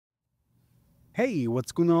Hey,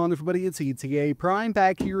 what's going on everybody? It's ETAPRIME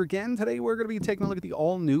back here again. Today we're going to be taking a look at the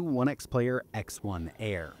all-new OneXPlayer X1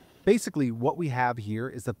 Air. Basically, what we have here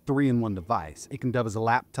is a 3-in-1 device. It can dub as a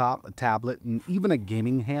laptop, a tablet, and even a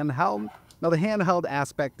gaming handheld. Now the handheld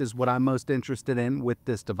aspect is what I'm most interested in with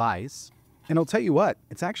this device. And I'll tell you what,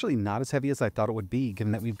 it's actually not as heavy as I thought it would be,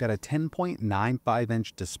 given that we've got a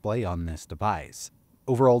 10.95-inch display on this device.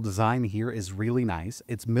 Overall design here is really nice.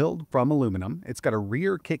 It's milled from aluminum, it's got a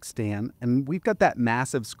rear kickstand, and we've got that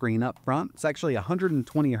massive screen up front. It's actually a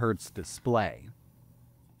 120 Hz display.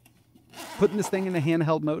 Putting this thing into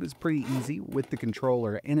handheld mode is pretty easy with the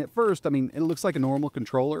controller, and at first, it looks like a normal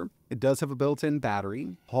controller. It does have a built-in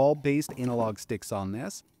battery, Hall-based analog sticks on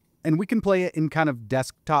this, and we can play it in kind of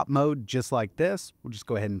desktop mode just like this. We'll just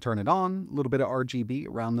go ahead and turn it on. A little bit of RGB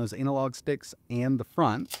around those analog sticks and the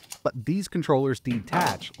front. But these controllers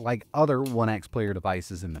detach like other OneXPlayer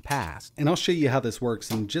devices in the past. And I'll show you how this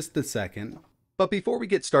works in just a second. But before we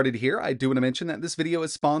get started here, I do want to mention that this video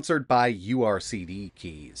is sponsored by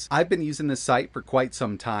URCDKeys. I've been using this site for quite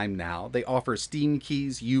some time now. They offer Steam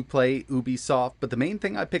keys, Uplay, Ubisoft, but the main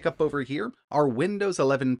thing I pick up over here are Windows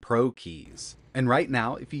 11 Pro keys. And right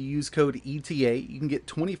now, if you use code ETA, you can get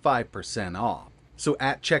 25% off. So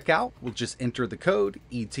at checkout, we'll just enter the code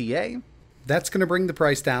ETA. That's going to bring the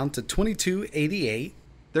price down to $22.88.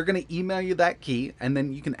 They're going to email you that key, and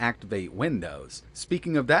then you can activate Windows.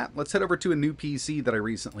 Speaking of that, let's head over to a new PC that I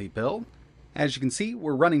recently built. As you can see,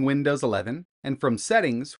 we're running Windows 11, and from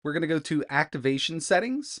Settings, we're going to go to Activation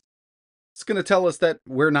Settings. It's going to tell us that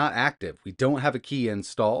we're not active. We don't have a key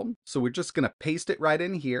installed, so we're just going to paste it right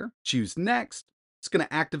in here, choose Next. It's going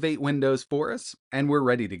to activate Windows for us, and we're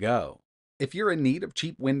ready to go. If you're in need of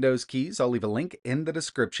cheap Windows keys, I'll leave a link in the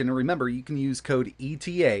description, and remember, you can use code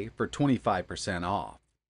ETA for 25% off.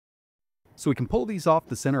 So we can pull these off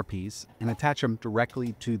the centerpiece and attach them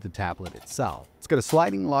directly to the tablet itself. It's got a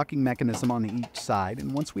sliding locking mechanism on each side,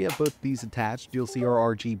 and once we have both these attached, you'll see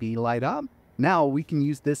our RGB light up. Now we can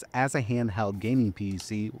use this as a handheld gaming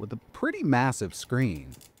PC with a pretty massive screen.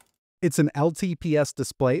 It's an LTPS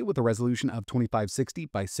display with a resolution of 2560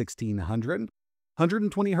 by 1600,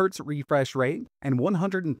 120 Hz refresh rate, and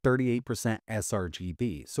 138%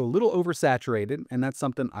 sRGB. So a little oversaturated, and that's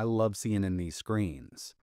something I love seeing in these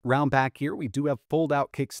screens. Round back here, we do have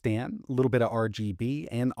fold-out kickstand, a little bit of RGB,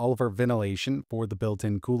 and all of our ventilation for the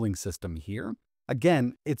built-in cooling system here.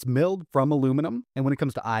 Again, it's milled from aluminum, and when it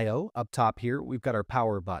comes to I/O, up top here, we've got our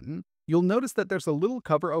power button. You'll notice that there's a little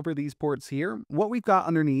cover over these ports here. What we've got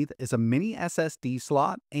underneath is a mini SSD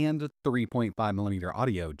slot and a 3.5mm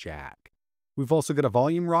audio jack. We've also got a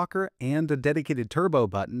volume rocker and a dedicated turbo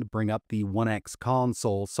button to bring up the OneX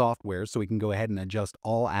console software so we can go ahead and adjust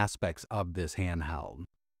all aspects of this handheld.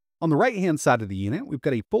 On the right-hand side of the unit, we've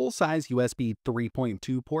got a full-size USB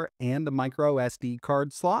 3.2 port and a micro SD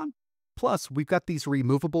card slot. Plus, we've got these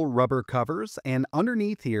removable rubber covers, and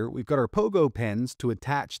underneath here, we've got our pogo pins to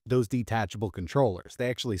attach those detachable controllers. They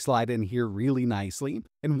actually slide in here really nicely,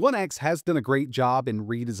 and OneX has done a great job in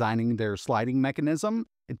redesigning their sliding mechanism.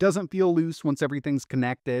 It doesn't feel loose once everything's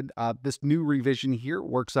connected. This new revision here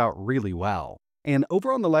works out really well. And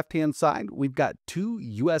over on the left-hand side, we've got two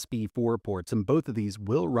USB 4 ports, and both of these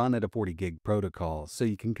will run at a 40 gig protocol, so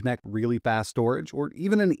you can connect really fast storage or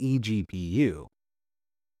even an eGPU.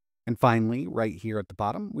 And finally, right here at the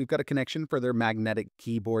bottom, we've got a connection for their magnetic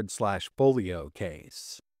keyboard/folio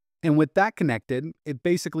case. And with that connected, it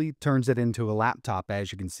basically turns it into a laptop,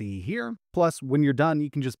 as you can see here. Plus, when you're done,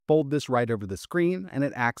 you can just fold this right over the screen, and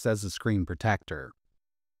it acts as a screen protector.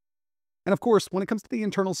 And of course, when it comes to the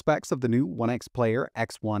internal specs of the new OneXPlayer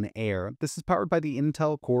X1 Air, this is powered by the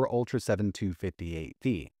Intel Core Ultra 7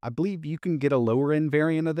 258V. I believe you can get a lower-end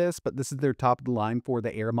variant of this, but this is their top of the line for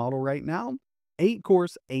the Air model right now. 8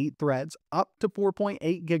 cores, 8 threads, up to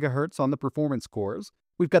 4.8 GHz on the performance cores.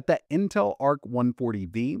 We've got that Intel Arc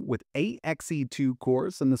 140V with 8 Xe2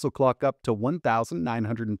 cores, and this will clock up to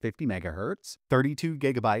 1,950 MHz. 32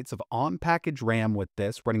 GB of on-package RAM with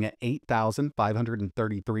this, running at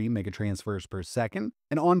 8,533 megatransfers per second.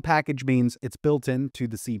 And on-package means it's built into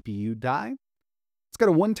the CPU die. It's got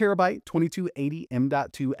a 1TB 2280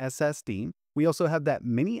 M.2 SSD. We also have that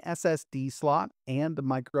mini SSD slot and the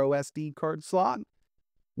micro SD card slot.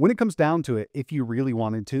 When it comes down to it, if you really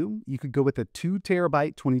wanted to, you could go with a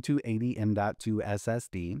 2TB 2280 M.2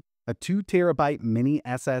 SSD, a 2TB mini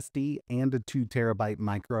SSD, and a 2TB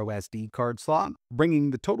micro SD card slot,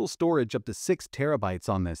 bringing the total storage up to 6 TB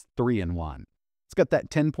on this 3-in-1. It's got that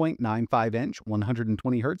 10.95-inch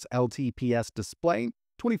 120 Hz LTPS display,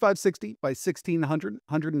 2560 by 1600,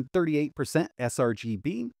 138%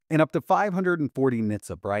 sRGB, and up to 540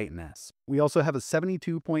 nits of brightness. We also have a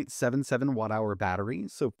 72.77 watt-hour battery,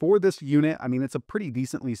 so for this unit, I mean, it's a pretty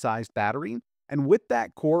decently sized battery. And with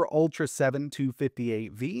that Core Ultra 7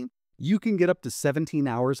 258V, you can get up to 17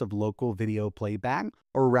 hours of local video playback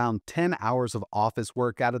or around 10 hours of office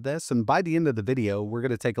work out of this. And by the end of the video, we're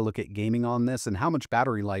going to take a look at gaming on this and how much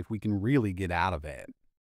battery life we can really get out of it.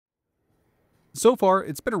 So far,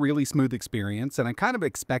 it's been a really smooth experience, and I kind of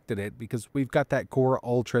expected it because we've got that Core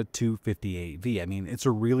Ultra 258V. I mean, it's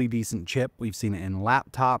a really decent chip. We've seen it in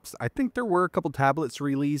laptops. I think there were a couple tablets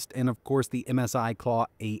released, and of course, the MSI Claw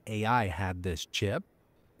 8 AI had this chip.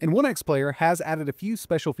 And OneXPlayer has added a few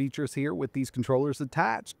special features here with these controllers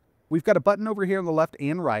attached. We've got a button over here on the left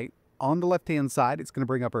and right. On the left-hand side, it's going to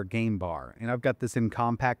bring up our game bar. And I've got this in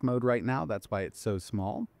compact mode right now. That's why it's so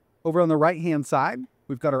small. Over on the right-hand side,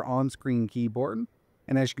 we've got our on-screen keyboard.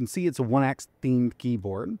 And as you can see, it's a 1X-themed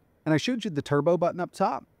keyboard. And I showed you the turbo button up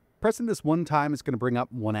top. Pressing this one time is going to bring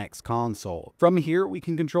up 1X console. From here, we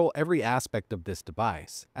can control every aspect of this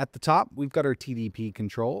device. At the top, we've got our TDP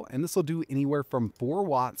control, and this will do anywhere from 4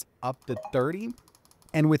 watts up to 30.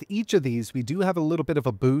 And with each of these, we do have a little bit of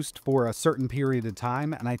a boost for a certain period of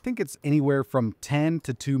time, and I think it's anywhere from 10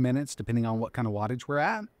 to 2 minutes, depending on what kind of wattage we're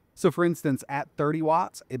at. So for instance, at 30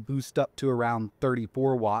 watts, it boosts up to around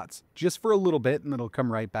 34 watts, just for a little bit, and it'll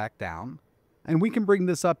come right back down. And we can bring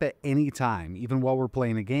this up at any time, even while we're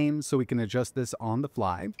playing a game, so we can adjust this on the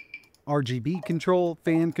fly. RGB control,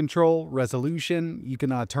 fan control, resolution, you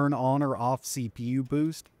can turn on or off CPU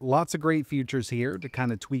boost. Lots of great features here to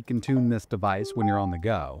kind of tweak and tune this device when you're on the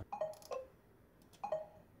go.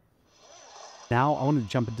 Now I want to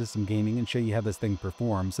jump into some gaming and show you how this thing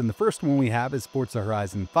performs. And the first one we have is Forza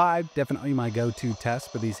Horizon 5, definitely my go-to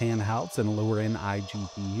test for these handhelds and lower-end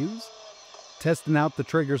iGPUs. Testing out the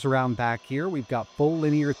triggers around back here, we've got full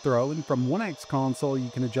linear throw, and from 1X console,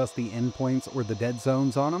 you can adjust the endpoints or the dead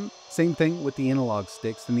zones on them. Same thing with the analog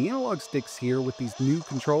sticks, and the analog sticks here with these new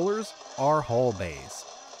controllers are Hall-based.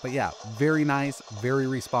 But yeah, very nice, very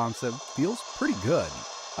responsive, feels pretty good.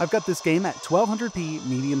 I've got this game at 1200p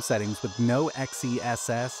medium settings with no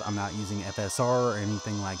XeSS, I'm not using FSR or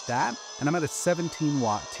anything like that, and I'm at a 17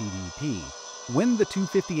 watt TDP. When the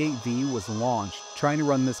 258V was launched, trying to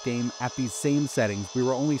run this game at these same settings, we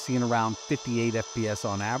were only seeing around 58 FPS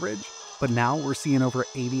on average, but now we're seeing over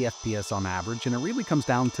 80 FPS on average, and it really comes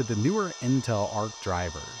down to the newer Intel Arc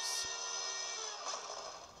drivers.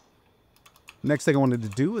 Next thing I wanted to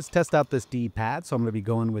do is test out this D-pad, so I'm going to be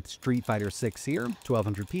going with Street Fighter 6 here,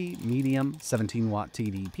 1200p, medium, 17 watt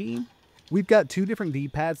TDP. We've got 2 different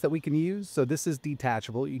D-pads that we can use, so this is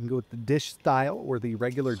detachable. You can go with the dish style or the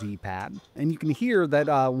regular D-pad. And you can hear that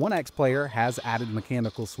OneXPlayer has added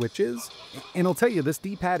mechanical switches. And I'll tell you, this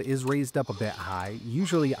D-pad is raised up a bit high.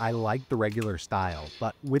 Usually I like the regular style,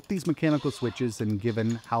 but with these mechanical switches and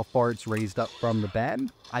given how far it's raised up from the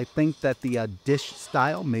bed, I think that the dish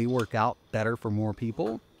style may work out better for more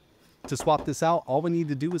people. To swap this out, all we need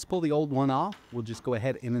to do is pull the old one off. We'll just go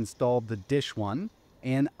ahead and install the dish one.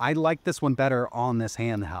 And I like this one better on this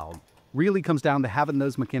handheld. Really comes down to having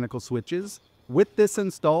those mechanical switches. With this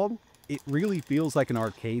installed, it really feels like an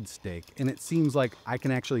arcade stick, and it seems like I can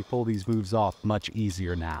actually pull these moves off much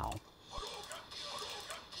easier now.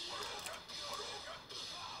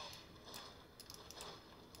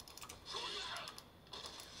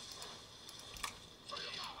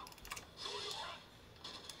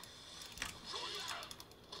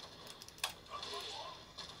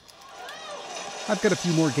 I've got a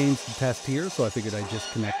few more games to test here, so I figured I'd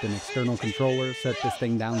just connect an external controller, set this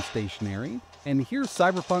thing down stationary. And here's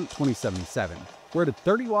Cyberpunk 2077. We're at a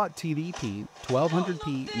 30 watt TDP,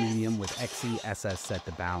 1200p medium with XeSS set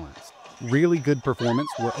to balance. Really good performance.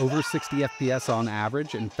 We're over 60 FPS on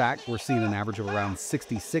average. In fact, we're seeing an average of around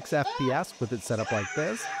 66 FPS with it set up like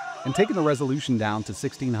this. And taking the resolution down to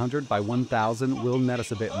 1600 by 1000 will net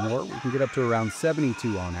us a bit more. We can get up to around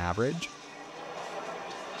 72 on average.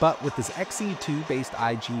 But with this Xe2 based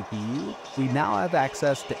iGPU, we now have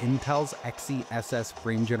access to Intel's XeSS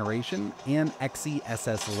frame generation and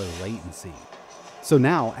XeSS low latency. So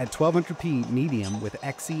now at 1200p medium with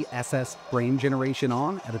XeSS frame generation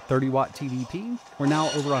on at a 30 watt TDP, we're now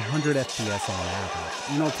over 100 FPS on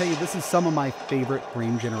average. And I'll tell you, this is some of my favorite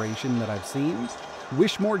frame generation that I've seen.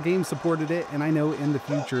 Wish more games supported it, and I know in the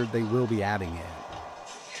future they will be adding it.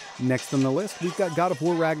 Next on the list, we've got God of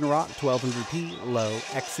War Ragnarok, 1200p, low,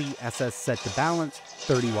 XeSS set to balance,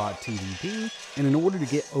 30 watt TDP, and in order to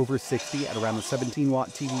get over 60 at around a 17 watt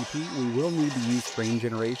TDP, we will need to use frame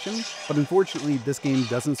generation, but unfortunately this game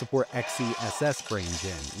doesn't support XeSS frame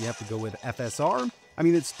gen. You have to go with FSR. I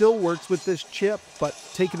mean, it still works with this chip, but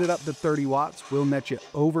taking it up to 30 watts will net you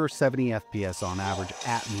over 70 FPS on average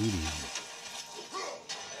at medium.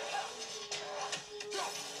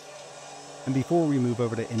 And before we move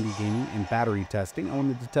over to indie gaming and battery testing, I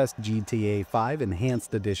wanted to test GTA 5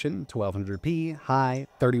 Enhanced Edition, 1200p, high,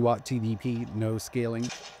 30 watt TDP, no scaling.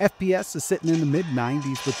 FPS is sitting in the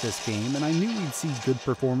mid-90s with this game, and I knew we'd see good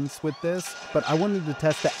performance with this, but I wanted to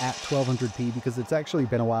test it at 1200p because it's actually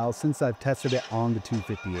been a while since I've tested it on the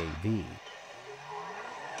 250AV.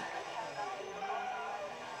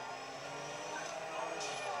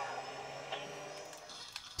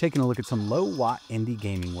 Taking a look at some low-watt indie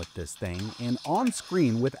gaming with this thing, and on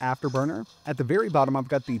screen with Afterburner, at the very bottom I've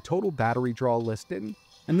got the total battery draw listed,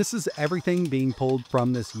 and this is everything being pulled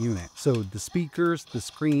from this unit. So the speakers, the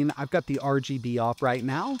screen, I've got the RGB off right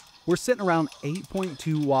now. We're sitting around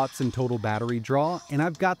 8.2 watts in total battery draw, and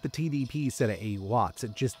I've got the TDP set at 8 watts.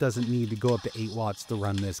 It just doesn't need to go up to 8 watts to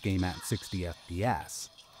run this game at 60 FPS.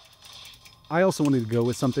 I also wanted to go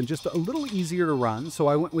with something just a little easier to run, so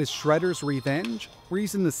I went with Shredder's Revenge. We're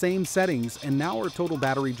using the same settings, and now our total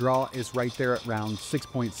battery draw is right there at around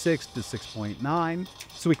 6.6 to 6.9,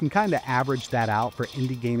 so we can kind of average that out for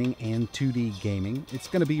indie gaming and 2D gaming. It's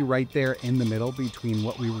going to be right there in the middle between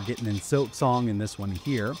what we were getting in Silksong and this one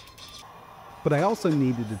here. But I also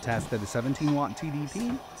needed to test at a 17 watt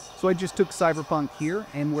TDP, so I just took Cyberpunk here,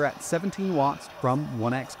 and we're at 17 watts from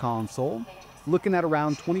 1X console. Looking at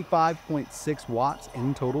around 25.6 watts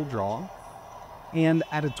in total draw. And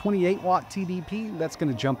at a 28 watt TDP, that's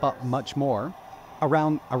going to jump up much more,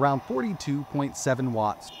 around 42.7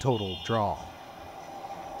 watts total draw.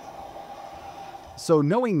 So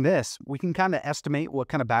knowing this, we can kind of estimate what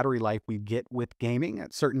kind of battery life we get with gaming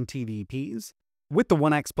at certain TDPs. With the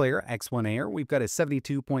OneXPlayer X1 Air, we've got a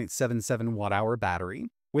 72.77 watt-hour battery.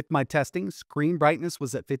 With my testing, screen brightness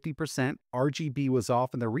was at 50%, RGB was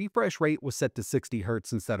off, and the refresh rate was set to 60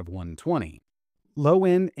 Hz instead of 120.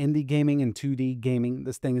 Low-end indie gaming and 2D gaming,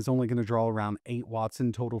 this thing is only going to draw around 8 watts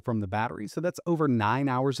in total from the battery, so that's over 9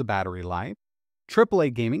 hours of battery life.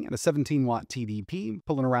 AAA gaming at a 17 watt TDP,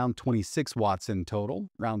 pulling around 26 watts in total,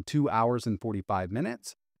 around 2 hours and 45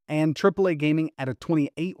 minutes. And AAA gaming at a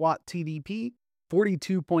 28 watt TDP,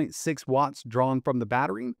 42.6 watts drawn from the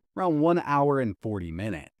battery, around 1 hour and 40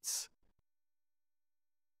 minutes.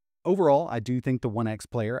 Overall, I do think the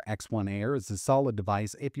OneXPlayer X1 Air is a solid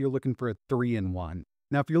device if you're looking for a 3-in-1.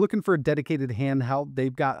 Now, if you're looking for a dedicated handheld,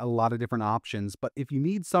 they've got a lot of different options, but if you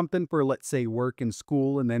need something for, let's say, work and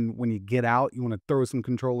school, and then when you get out, you want to throw some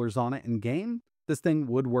controllers on it and game, this thing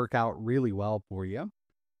would work out really well for you.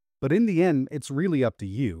 But in the end, it's really up to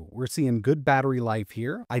you. We're seeing good battery life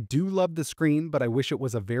here. I do love the screen, but I wish it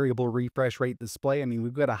was a variable refresh rate display. I mean,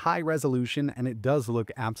 we've got a high resolution, and it does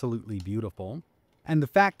look absolutely beautiful. And the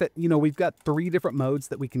fact that, we've got 3 different modes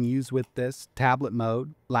that we can use with this, tablet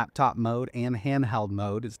mode, laptop mode, and handheld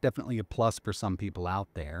mode, is definitely a plus for some people out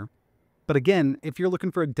there. But again, if you're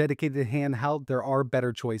looking for a dedicated handheld, there are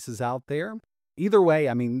better choices out there. Either way,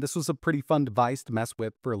 I mean, this was a pretty fun device to mess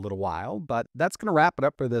with for a little while, but that's going to wrap it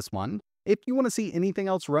up for this one. If you want to see anything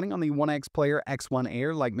else running on the OneXPlayer X1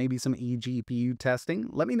 Air, like maybe some eGPU testing,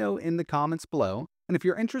 let me know in the comments below. And if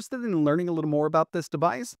you're interested in learning a little more about this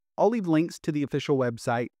device, I'll leave links to the official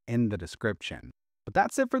website in the description. But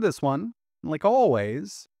that's it for this one. Like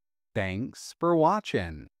always, thanks for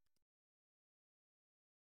watching.